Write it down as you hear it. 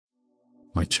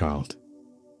My child,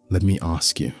 let me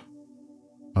ask you,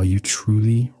 are you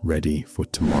truly ready for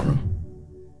tomorrow?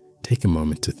 Take a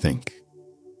moment to think.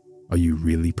 Are you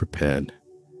really prepared?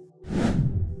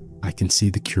 I can see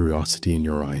the curiosity in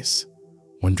your eyes,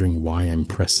 wondering why I'm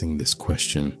pressing this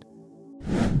question.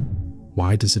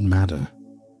 Why does it matter?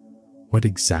 What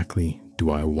exactly do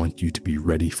I want you to be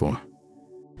ready for?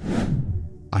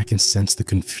 I can sense the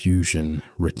confusion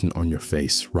written on your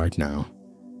face right now,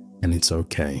 and it's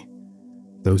okay.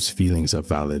 Those feelings are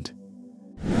valid.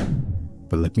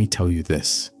 But let me tell you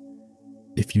this.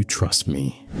 If you trust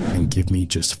me and give me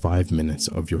just 5 minutes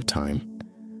of your time,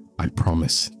 I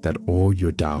promise that all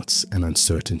your doubts and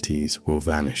uncertainties will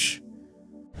vanish.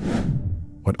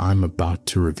 What I'm about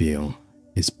to reveal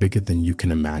is bigger than you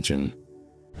can imagine.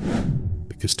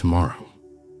 Because tomorrow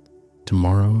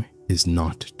is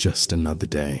not just another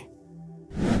day.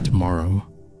 Tomorrow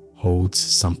holds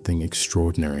something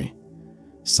extraordinary,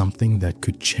 something that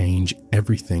could change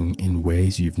everything in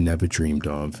ways you've never dreamed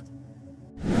of.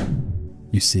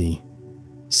 You see,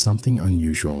 something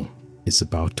unusual is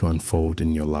about to unfold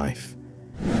in your life,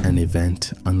 an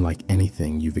event unlike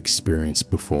anything you've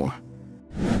experienced before.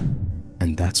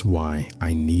 And that's why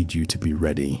I need you to be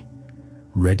ready.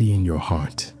 Ready in your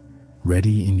heart,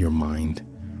 ready in your mind,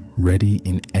 ready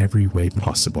in every way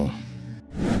possible.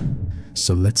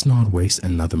 So let's not waste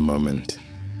another moment.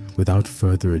 Without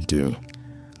further ado,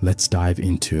 let's dive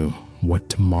into what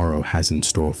tomorrow has in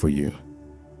store for you.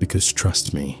 Because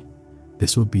trust me,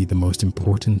 this will be the most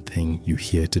important thing you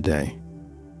hear today.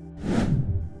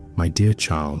 My dear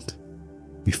child,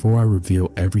 before I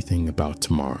reveal everything about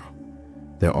tomorrow,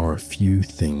 there are a few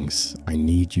things I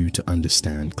need you to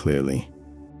understand clearly.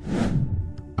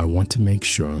 I want to make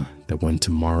sure that when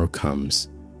tomorrow comes,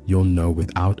 you'll know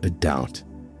without a doubt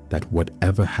that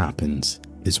whatever happens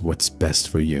is what's best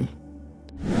for you.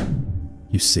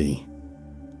 You see,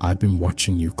 I've been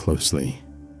watching you closely.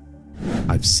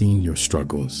 I've seen your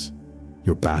struggles,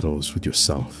 your battles with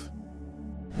yourself.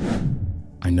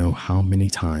 I know how many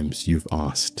times you've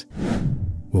asked,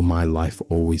 will my life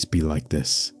always be like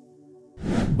this?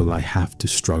 Will I have to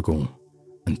struggle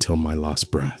until my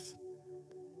last breath?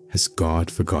 Has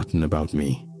God forgotten about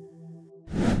me?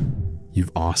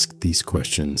 You've asked these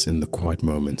questions in the quiet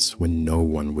moments when no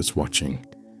one was watching,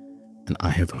 and I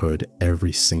have heard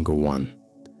every single one.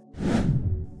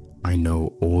 I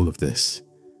know all of this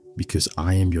because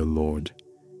I am your Lord,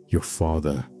 your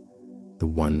Father, the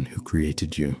one who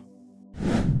created you.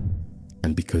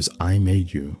 And because I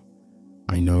made you,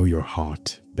 I know your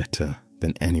heart better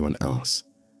than anyone else.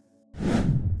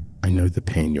 I know the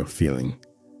pain you're feeling,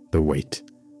 the weight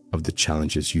of the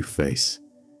challenges you face,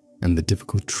 and the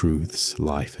difficult truths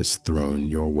life has thrown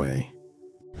your way.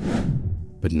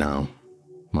 But now,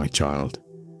 my child,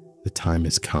 the time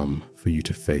has come for you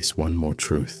to face one more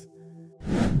truth.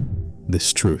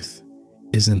 This truth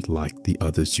isn't like the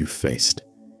others you've faced.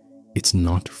 It's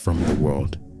not from the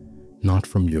world, not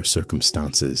from your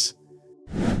circumstances.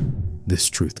 This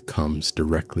truth comes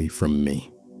directly from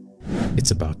me.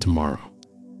 It's about tomorrow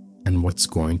and what's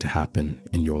going to happen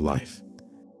in your life.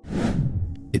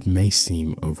 It may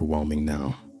seem overwhelming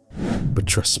now, but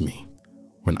trust me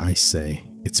when I say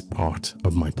it's part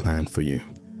of my plan for you.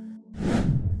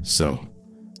 So,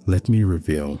 let me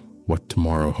reveal what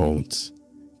tomorrow holds.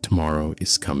 Tomorrow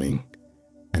is coming,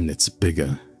 and it's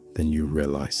bigger than you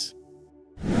realize.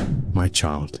 My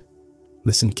child,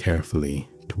 listen carefully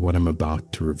to what I'm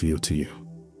about to reveal to you.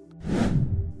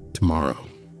 Tomorrow,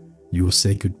 you will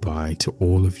say goodbye to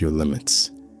all of your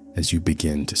limits as you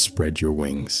begin to spread your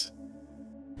wings.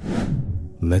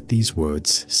 Let these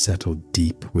words settle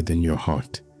deep within your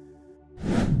heart.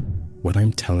 What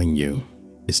I'm telling you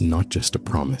is not just a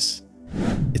promise,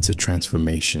 it's a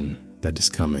transformation that is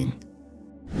coming.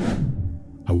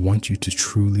 I want you to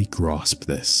truly grasp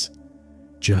this,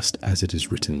 just as it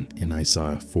is written in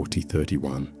Isaiah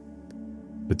 40:31.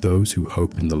 But those who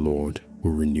hope in the Lord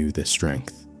will renew their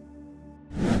strength.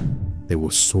 They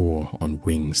will soar on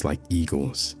wings like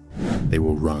eagles. They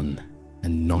will run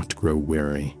and not grow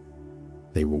weary.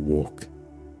 They will walk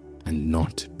and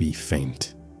not be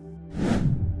faint.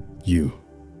 You,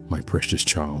 my precious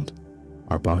child,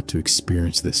 are about to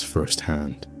experience this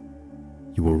firsthand.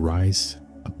 You will rise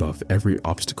above every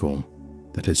obstacle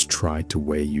that has tried to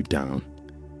weigh you down.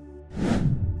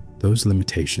 Those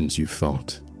limitations you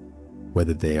felt,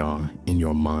 whether they are in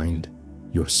your mind,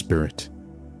 your spirit,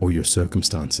 or your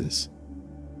circumstances,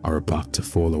 are about to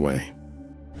fall away.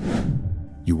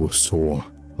 You will soar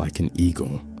like an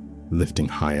eagle, lifting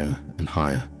higher and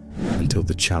higher until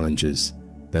the challenges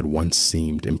that once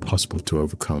seemed impossible to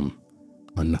overcome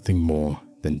are nothing more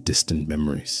than distant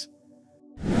memories.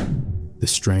 The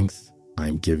strength I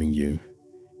am giving you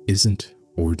isn't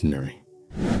ordinary.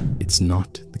 It's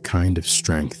not the kind of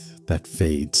strength that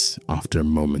fades after a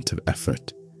moment of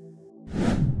effort.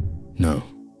 No,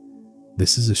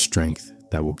 this is a strength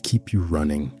that will keep you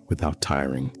running without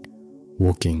tiring,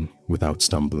 walking without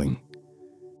stumbling.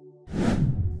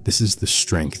 This is the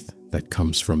strength that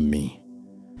comes from me,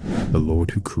 the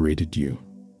Lord who created you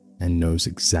and knows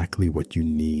exactly what you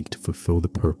need to fulfill the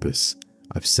purpose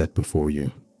I've set before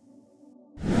you.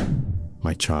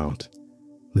 My child,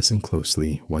 listen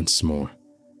closely once more.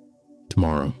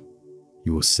 Tomorrow,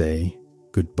 you will say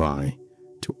goodbye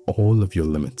to all of your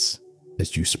limits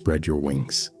as you spread your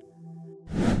wings.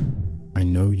 I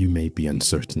know you may be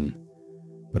uncertain,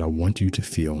 but I want you to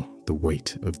feel the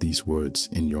weight of these words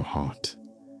in your heart.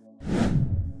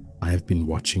 I have been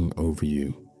watching over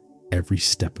you every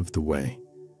step of the way.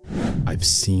 I've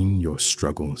seen your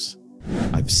struggles,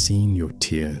 I've seen your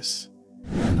tears,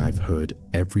 and I've heard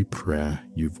every prayer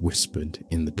you've whispered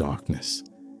in the darkness.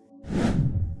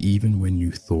 Even when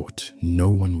you thought no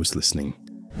one was listening,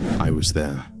 I was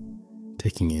there,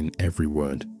 taking in every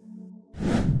word.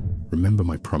 Remember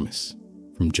my promise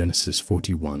from Genesis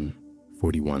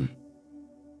 41:41.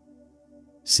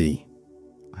 See,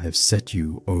 I have set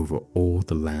you over all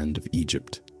the land of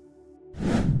Egypt.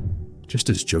 Just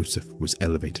as Joseph was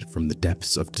elevated from the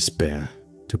depths of despair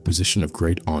to a position of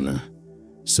great honor,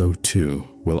 so too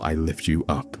will I lift you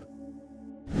up.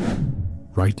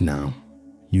 Right now,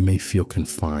 you may feel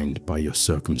confined by your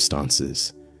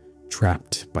circumstances,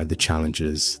 trapped by the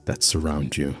challenges that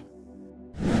surround you.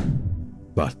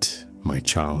 But, my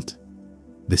child,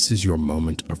 this is your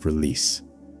moment of release.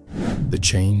 The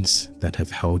chains that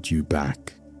have held you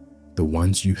back, the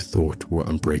ones you thought were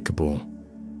unbreakable,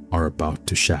 are about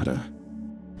to shatter.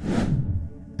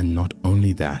 And not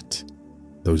only that,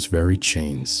 those very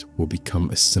chains will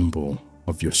become a symbol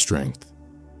of your strength.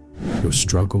 Your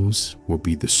struggles will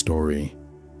be the story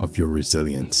of your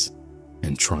resilience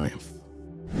and triumph.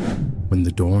 When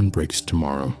the dawn breaks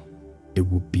tomorrow, it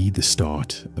will be the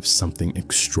start of something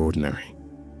extraordinary.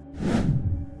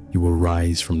 You will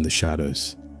rise from the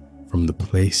shadows, from the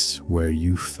place where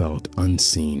you felt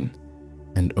unseen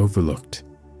and overlooked,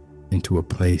 into a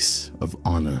place of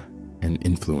honor and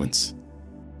influence.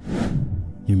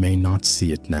 You may not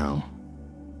see it now,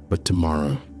 but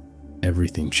tomorrow,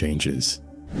 everything changes.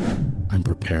 I'm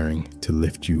preparing to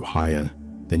lift you higher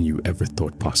than you ever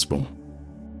thought possible.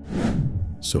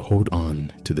 So hold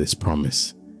on to this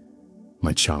promise,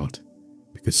 my child,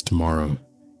 because tomorrow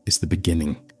is the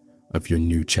beginning of your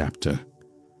new chapter,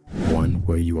 one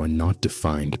where you are not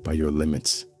defined by your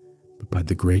limits, but by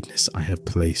the greatness I have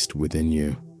placed within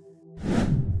you.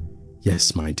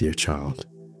 Yes, my dear child,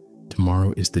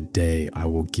 tomorrow is the day I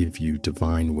will give you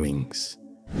divine wings,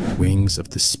 wings of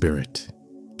the Spirit,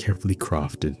 carefully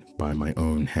crafted by my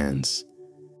own hands.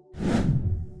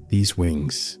 These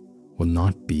wings will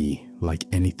not be like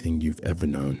anything you've ever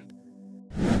known.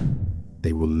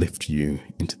 They will lift you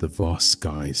into the vast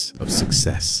skies of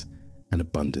success and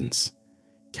abundance,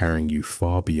 carrying you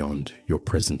far beyond your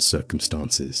present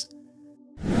circumstances.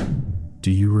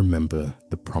 Do you remember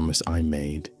the promise I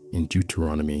made in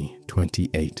Deuteronomy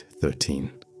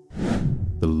 28:13?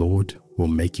 The Lord will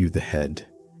make you the head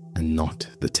and not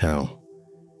the tail.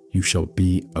 You shall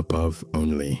be above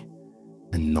only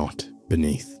and not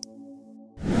beneath.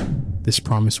 This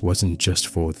promise wasn't just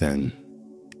for then,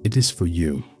 it is for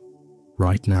you,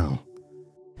 right now.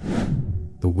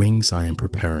 The wings I am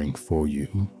preparing for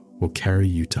you will carry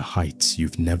you to heights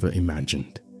you've never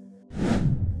imagined.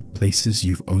 Places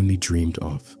you've only dreamed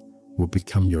of will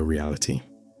become your reality.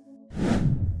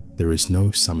 There is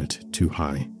no summit too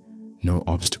high, no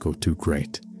obstacle too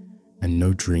great, and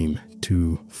no dream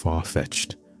too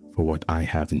far-fetched for what I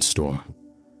have in store.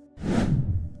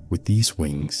 With these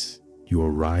wings, you will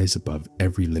rise above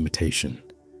every limitation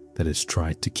that has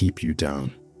tried to keep you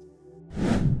down.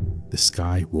 The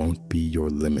sky won't be your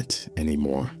limit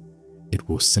anymore. It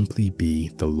will simply be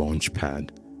the launch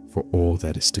pad for all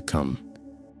that is to come.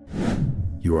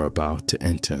 You are about to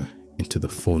enter into the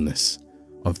fullness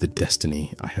of the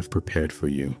destiny I have prepared for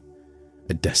you,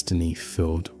 a destiny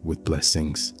filled with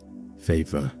blessings,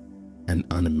 favor, and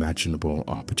unimaginable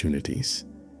opportunities.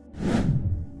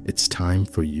 It's time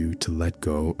for you to let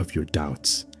go of your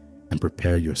doubts and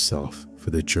prepare yourself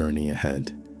for the journey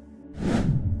ahead.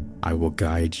 I will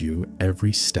guide you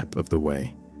every step of the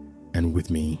way, and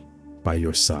with me by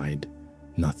your side,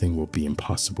 nothing will be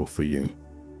impossible for you.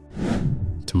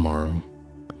 Tomorrow,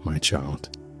 my child,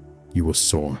 you will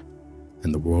soar,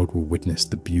 and the world will witness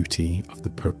the beauty of the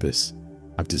purpose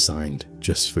I've designed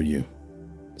just for you.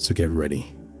 So get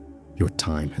ready. Your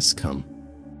time has come.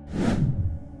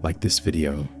 Like this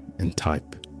video and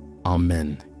type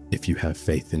Amen if you have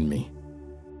faith in me.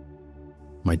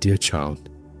 My dear child,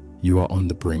 you are on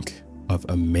the brink of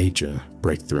a major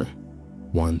breakthrough,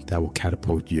 one that will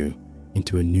catapult you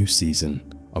into a new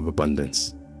season of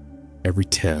abundance. Every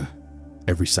tear,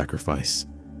 every sacrifice,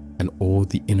 and all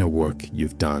the inner work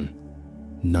you've done,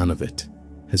 none of it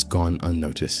has gone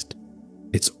unnoticed.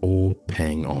 It's all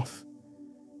paying off.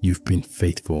 You've been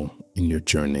faithful in your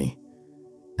journey,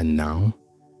 and now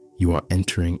you are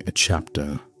entering a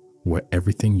chapter where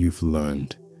everything you've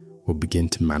learned will begin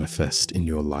to manifest in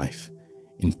your life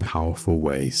in powerful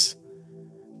ways.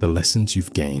 The lessons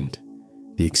you've gained,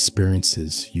 the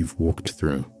experiences you've walked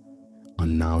through, are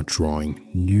now drawing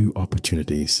new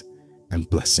opportunities and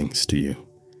blessings to you.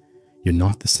 You're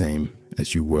not the same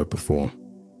as you were before.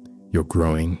 You're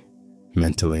growing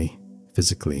mentally,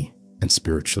 physically, and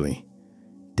spiritually,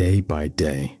 day by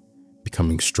day,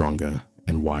 becoming stronger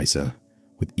and wiser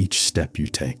with each step you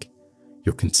take.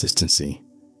 Your consistency,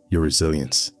 your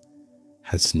resilience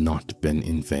has not been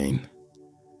in vain.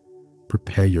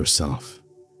 Prepare yourself,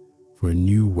 for a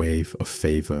new wave of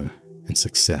favor and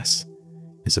success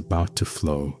is about to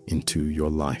flow into your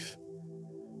life.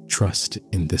 Trust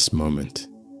in this moment,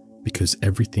 because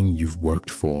everything you've worked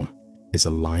for is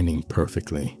aligning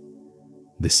perfectly.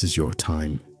 This is your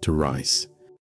time to rise.